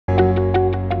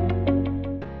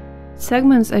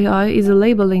Segments.ai is a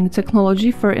labeling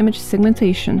technology for image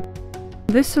segmentation.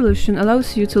 This solution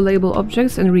allows you to label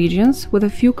objects and regions with a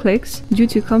few clicks due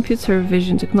to computer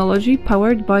vision technology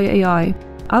powered by AI.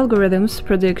 Algorithms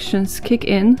predictions kick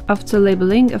in after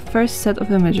labeling a first set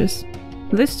of images.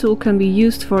 This tool can be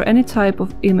used for any type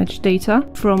of image data,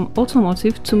 from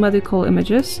automotive to medical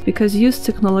images, because used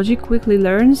technology quickly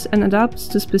learns and adapts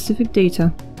to specific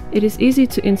data. It is easy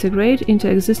to integrate into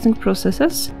existing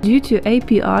processes due to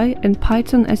API and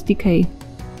Python SDK.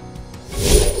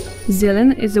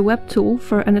 Zilin is a web tool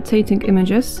for annotating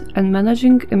images and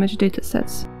managing image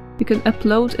datasets. You can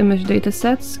upload image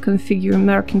datasets, configure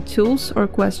marking tools or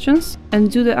questions, and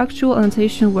do the actual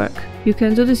annotation work. You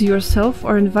can do this yourself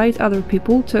or invite other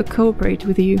people to cooperate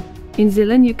with you. In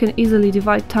Zilin, you can easily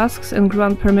divide tasks and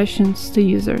grant permissions to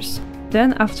users.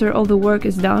 Then, after all the work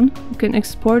is done, you can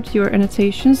export your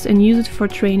annotations and use it for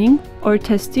training or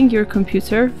testing your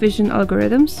computer vision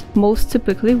algorithms, most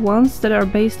typically ones that are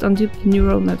based on deep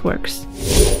neural networks.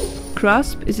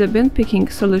 Grasp is a bin-picking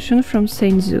solution from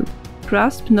Sainzu.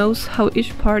 Grasp knows how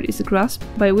each part is grasped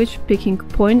by which picking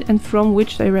point and from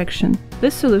which direction.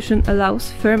 This solution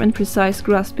allows firm and precise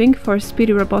grasping for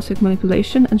speedy robotic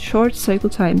manipulation and short cycle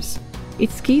times.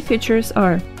 Its key features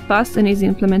are fast and easy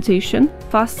implementation,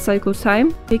 fast cycle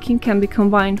time, picking can be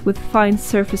combined with fine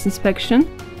surface inspection,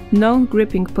 known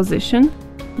gripping position,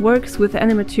 works with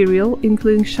any material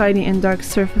including shiny and dark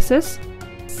surfaces,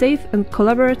 safe and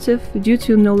collaborative due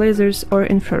to no lasers or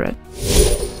infrared.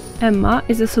 Emma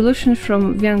is a solution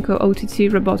from Vianco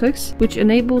OTT Robotics, which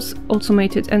enables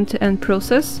automated end-to-end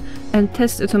process and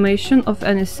test automation of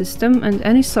any system and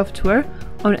any software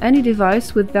on any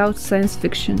device without science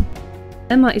fiction.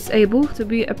 Emma is able to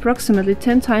be approximately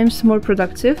 10 times more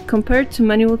productive compared to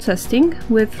manual testing,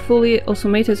 with fully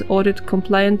automated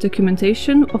audit-compliant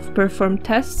documentation of performed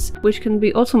tests, which can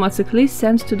be automatically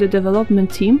sent to the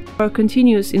development team for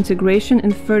continuous integration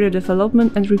in further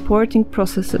development and reporting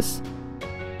processes.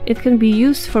 It can be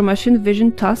used for machine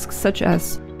vision tasks such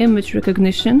as image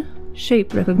recognition,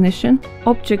 shape recognition,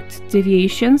 object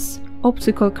deviations,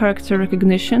 optical character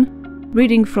recognition,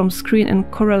 reading from screen and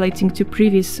correlating to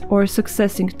previous or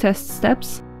succeeding test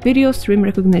steps, video stream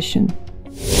recognition.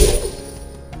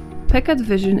 Packet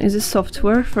Vision is a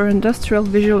software for industrial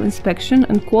visual inspection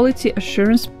and quality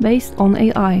assurance based on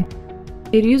AI.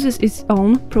 It uses its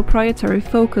own proprietary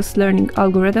focus learning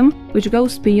algorithm, which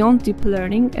goes beyond deep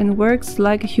learning and works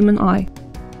like a human eye.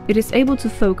 It is able to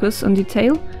focus on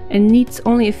detail and needs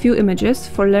only a few images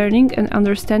for learning and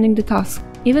understanding the task.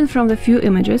 Even from the few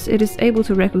images, it is able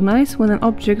to recognize when an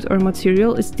object or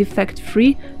material is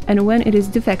defect-free and when it is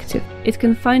defective. It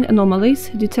can find anomalies,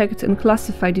 detect and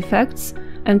classify defects,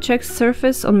 and check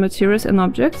surface on materials and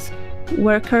objects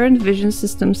where current vision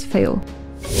systems fail.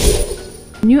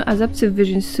 New Adaptive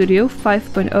Vision Studio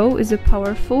 5.0 is a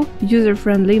powerful,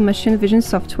 user-friendly machine vision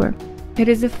software. It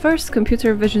is the first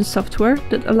computer vision software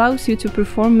that allows you to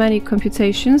perform many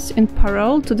computations in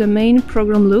parallel to the main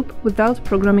program loop without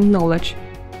programming knowledge.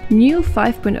 New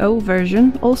 5.0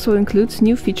 version also includes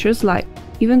new features like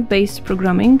event-based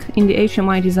programming in the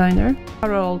HMI designer,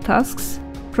 parallel tasks,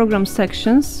 program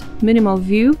sections, minimal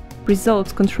view,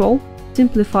 results control,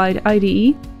 simplified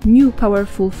IDE, new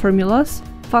powerful formulas,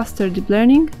 faster deep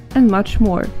learning, and much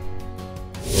more.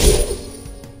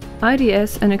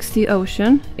 IDS NXT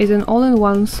Ocean is an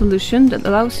all-in-one solution that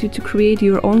allows you to create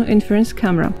your own inference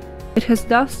camera. It has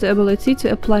thus the ability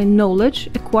to apply knowledge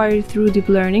acquired through deep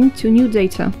learning to new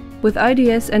data. With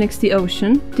IDS NXT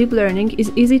Ocean, deep learning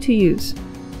is easy to use.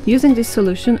 Using this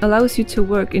solution allows you to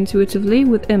work intuitively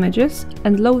with images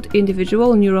and load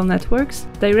individual neural networks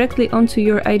directly onto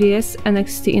your IDS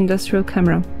NXT industrial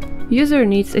camera. User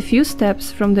needs a few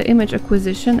steps from the image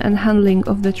acquisition and handling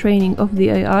of the training of the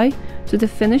AI to the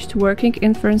finished working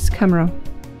inference camera.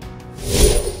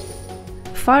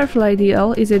 Firefly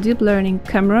DL is a deep learning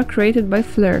camera created by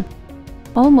FLIR.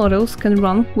 All models can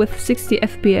run with 60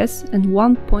 FPS and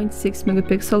 1.6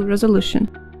 megapixel resolution.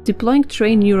 Deploying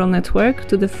trained neural network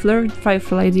to the FLIR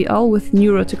Firefly DL with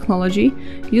Neuro technology,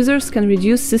 users can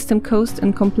reduce system cost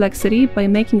and complexity by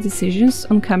making decisions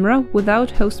on camera without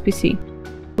host PC.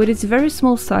 With its very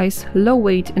small size, low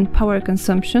weight and power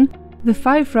consumption, the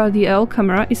Firefly DL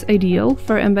camera is ideal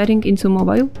for embedding into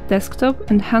mobile,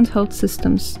 desktop and handheld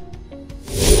systems.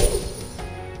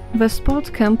 The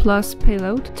Spot Cam Plus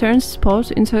payload turns Spot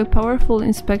into a powerful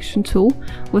inspection tool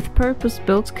with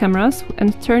purpose-built cameras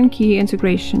and turnkey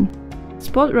integration.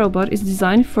 Spot Robot is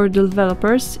designed for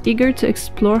developers eager to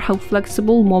explore how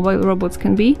flexible mobile robots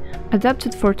can be,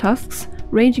 adapted for tasks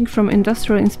ranging from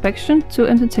industrial inspection to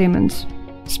entertainment.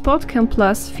 Spot Cam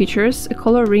Plus features a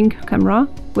color ring camera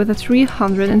with a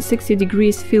 360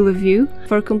 degrees field of view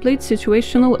for complete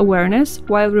situational awareness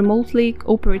while remotely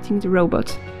operating the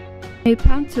robot. A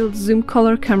pan-tilt zoom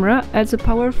color camera adds a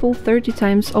powerful 30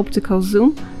 times optical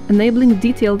zoom, enabling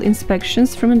detailed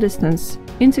inspections from a distance.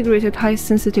 Integrated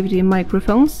high-sensitivity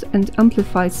microphones and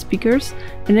amplified speakers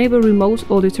enable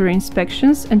remote auditory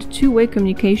inspections and two-way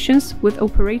communications with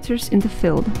operators in the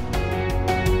field.